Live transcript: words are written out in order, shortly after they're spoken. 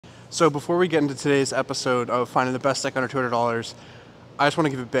So before we get into today's episode of finding the best stick under $200, I just want to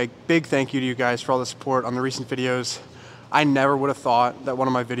give a big thank you to you guys for all the support on the recent videos. I never would have thought that one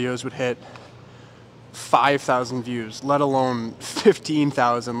of my videos would hit 5,000 views, let alone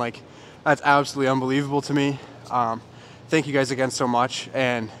 15,000. Like, that's absolutely unbelievable to me. Thank you guys again so much.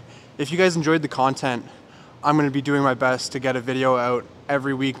 And if you guys enjoyed the content, I'm going to be doing my best to get a video out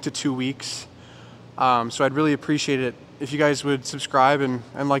every week to 2 weeks. So I'd really appreciate it if you guys would subscribe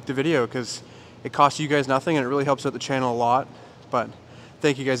and like the video, because it costs you guys nothing and it really helps out the channel a lot. But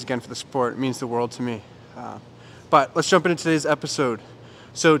thank you guys again for the support. It means the world to me. But let's jump into today's episode.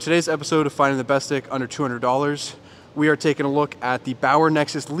 So today's episode of finding the best stick under $200, we are taking a look at the BAUER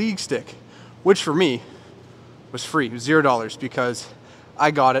NEXUS League stick, which for me was free, $0, because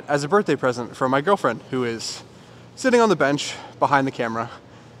I got it as a birthday present from my girlfriend, who is sitting on the bench behind the camera.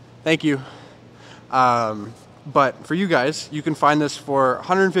 Thank you. But for you guys, you can find this for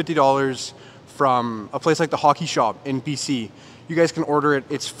 $150 from a place like the Hockey Shop in BC. You guys can order it.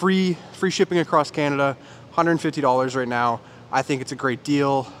 It's free shipping across Canada, $150 right now. I think it's a great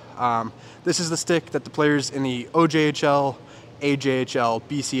deal. This is the stick that the players in the OJHL, AJHL,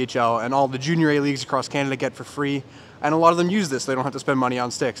 BCHL, and all the junior A leagues across Canada get for free. And a lot of them use this. They don't have to spend money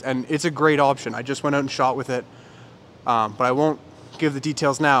on sticks. And it's a great option. I just went out and shot with it. But I won't give the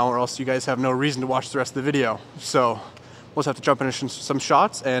details now, or else you guys have no reason to watch the rest of the video. So we'll just have to jump into some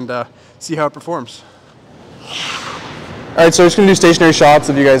shots and see how it performs. All right, so I'm just gonna do stationary shots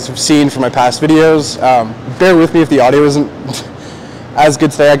that you guys have seen from my past videos. Bear with me if the audio isn't as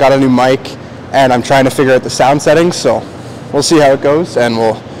good today. I got a new mic and I'm trying to figure out the sound settings, so we'll see how it goes and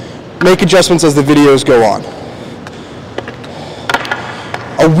we'll make adjustments as the videos go on.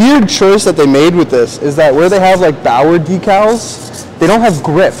 A weird choice that they made with this is that where they have like BAUER decals, they don't have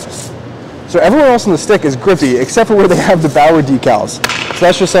grip. So everywhere else on the stick is grippy except for where they have the BAUER decals. So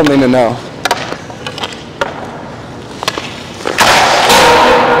that's just something to know.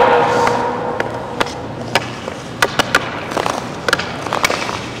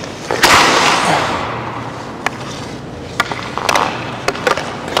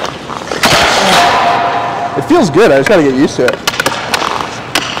 It feels good, I just gotta get used to it.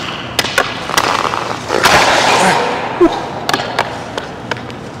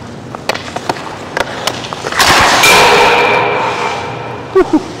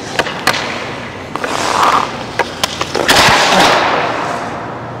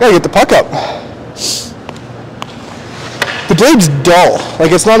 Gotta get the puck up. The blade's dull.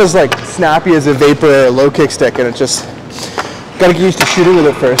 Like, it's not as like snappy as a vapor or a low kick stick, and it just gotta get used to shooting with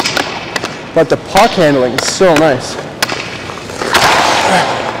it first. But the puck handling is so nice.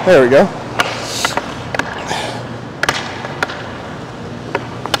 There we go.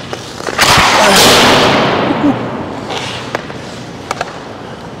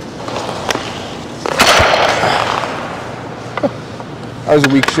 That was a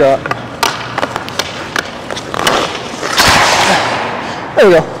weak shot. There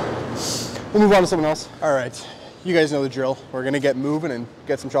we go. We'll move on to something else. All right, you guys know the drill. We're gonna get moving and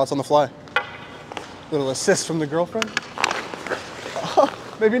get some shots on the fly. Little assist from the girlfriend. Oh,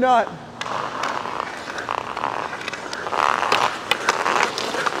 maybe not.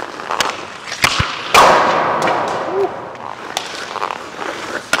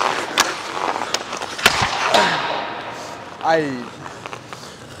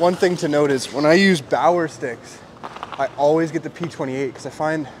 One thing to note is when I use BAUER sticks, I always get the P28 because I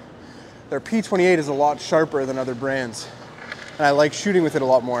find their P28 is a lot sharper than other brands. And I like shooting with it a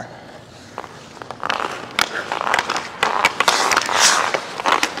lot more.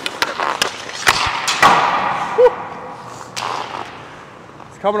 Woo!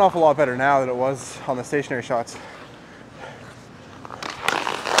 It's coming off a lot better now than it was on the stationary shots.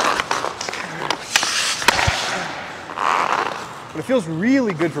 But it feels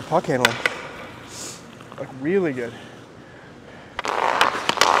really good for puck handling. Like, really good.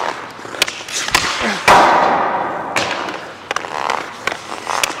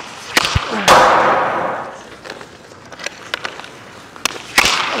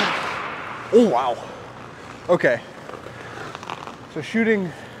 Oh, wow. Okay. So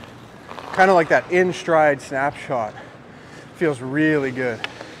shooting kind of like that in stride snapshot feels really good.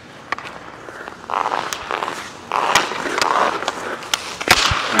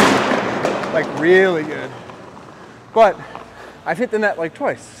 Like, really good. But I've hit the net like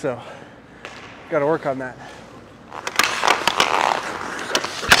twice, so gotta work on that.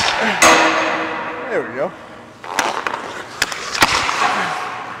 There we go.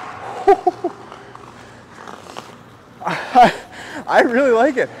 I really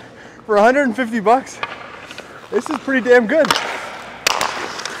like it. For 150 bucks, this is pretty damn good.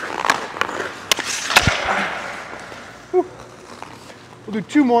 We'll do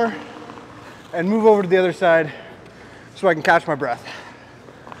 2 more and move over to the other side so I can catch my breath.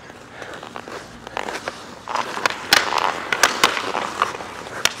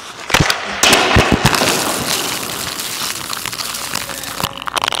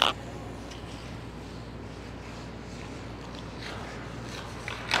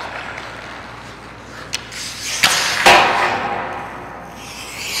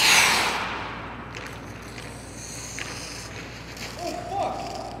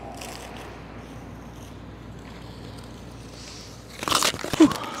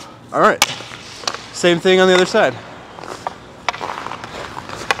 All right, same thing on the other side.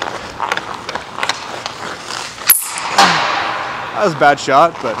 That was a bad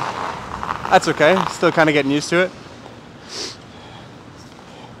shot, but that's okay. Still kind of getting used to it.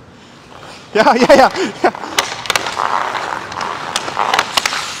 Yeah.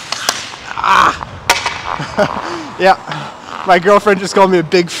 Ah. Yeah, my girlfriend just called me a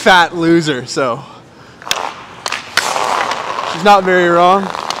big fat loser, so she's not very wrong.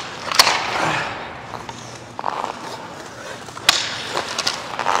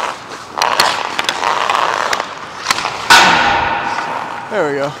 There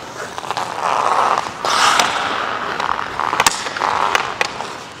we go.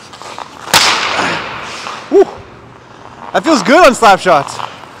 Woo. That feels good on slap shots.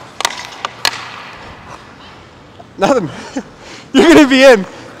 Nothing. You're gonna be in.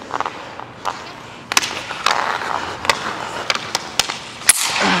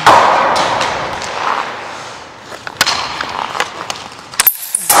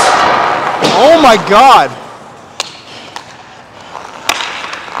 Oh my God.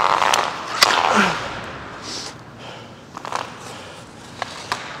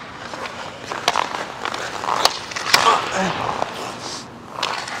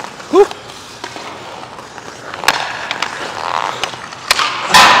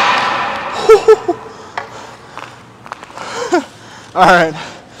 All right,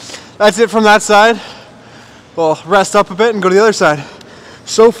 that's it from that side. We'll rest up a bit and go to the other side.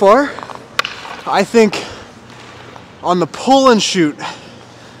 So far, I think on the pull and shoot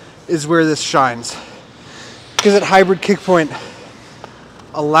is where this shines, because that hybrid kick point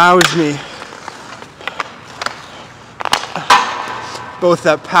allows me both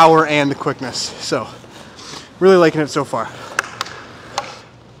that power and the quickness. So really liking it so far.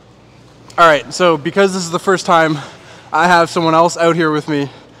 All right, so because this is the first time I have someone else out here with me,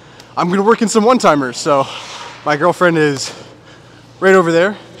 I'm gonna work in some one-timers. So my girlfriend is right over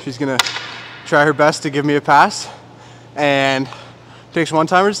there. She's gonna try her best to give me a pass and take some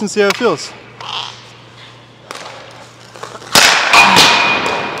one-timers and see how it feels.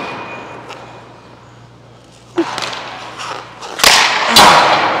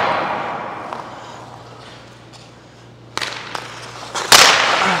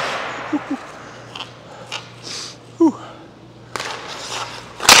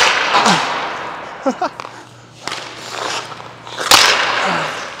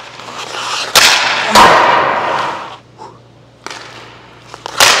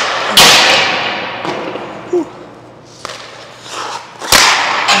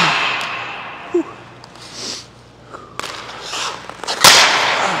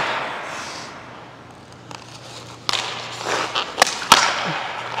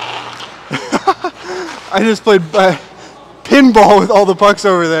 I just played pinball with all the pucks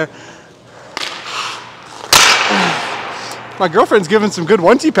over there. My girlfriend's giving some good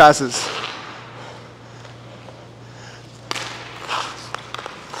 1-T passes.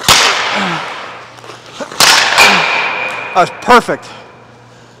 That was perfect.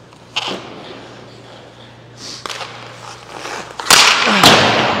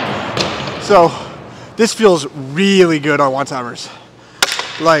 So this feels really good on one-timers.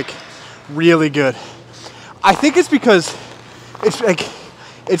 Like, really good. I think it's because it's like,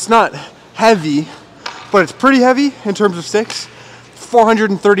 it's not heavy, but it's pretty heavy in terms of sticks.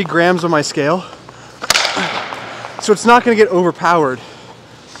 430 grams on my scale. So it's not gonna get overpowered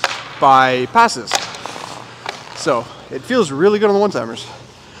by passes. So it feels really good on the one-timers.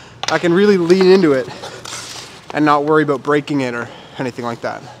 I can really lean into it and not worry about breaking it or anything like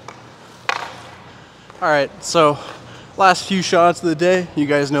that. All right, so last few shots of the day, you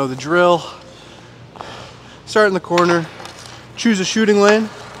guys know the drill. Start in the corner, choose a shooting lane,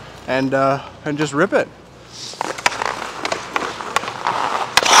 and just rip it.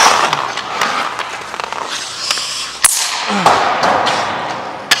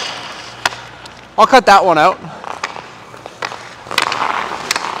 I'll cut that one out.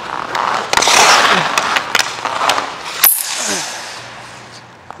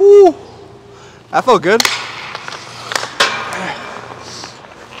 Woo, that felt good.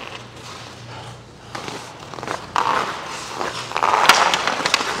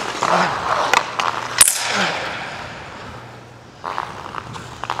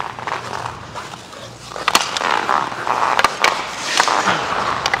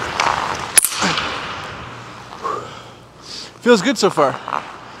 Feels good so far.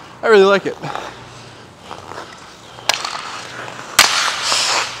 I really like it.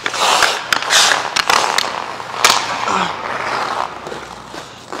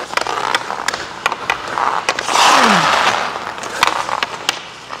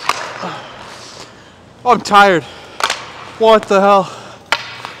 Oh, I'm tired. What the hell?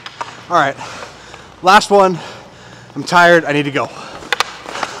 All right, last one. I'm tired, I need to go.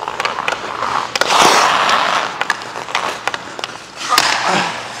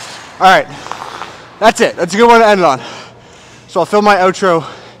 All right, that's it. That's a good one to end on. So I'll film my outro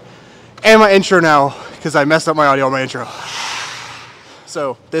and my intro now because I messed up my audio on my intro.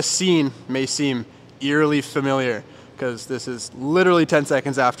 So this scene may seem eerily familiar because this is literally 10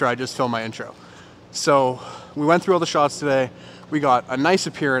 seconds after I just filmed my intro. So we went through all the shots today. We got a nice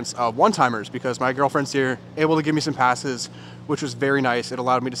appearance of one-timers because my girlfriend's here, able to give me some passes, which was very nice. It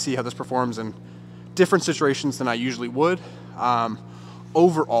allowed me to see how this performs in different situations than I usually would.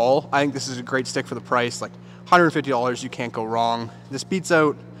 Overall, I think this is a great stick for the price. Like $150, you can't go wrong. This beats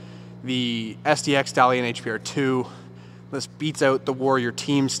out the SDX Stallion HPR2. This beats out the Warrior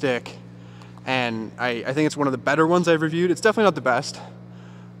Team stick. And I think it's one of the better ones I've reviewed. It's definitely not the best.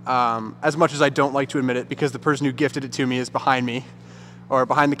 As much as I don't like to admit it because the person who gifted it to me is behind me or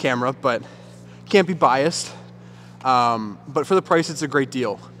behind the camera, but can't be biased. But for the price, it's a great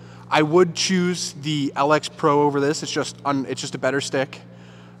deal. I would choose the LX Pro over this. It's just a better stick.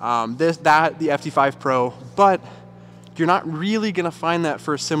 The FT5 Pro, but you're not really gonna find that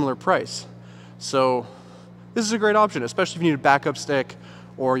for a similar price. So this is a great option, especially if you need a backup stick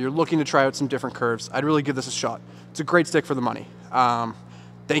or you're looking to try out some different curves. I'd really give this a shot. It's a great stick for the money.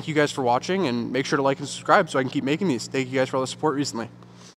 Thank you guys for watching, and make sure to like and subscribe so I can keep making these. Thank you guys for all the support recently.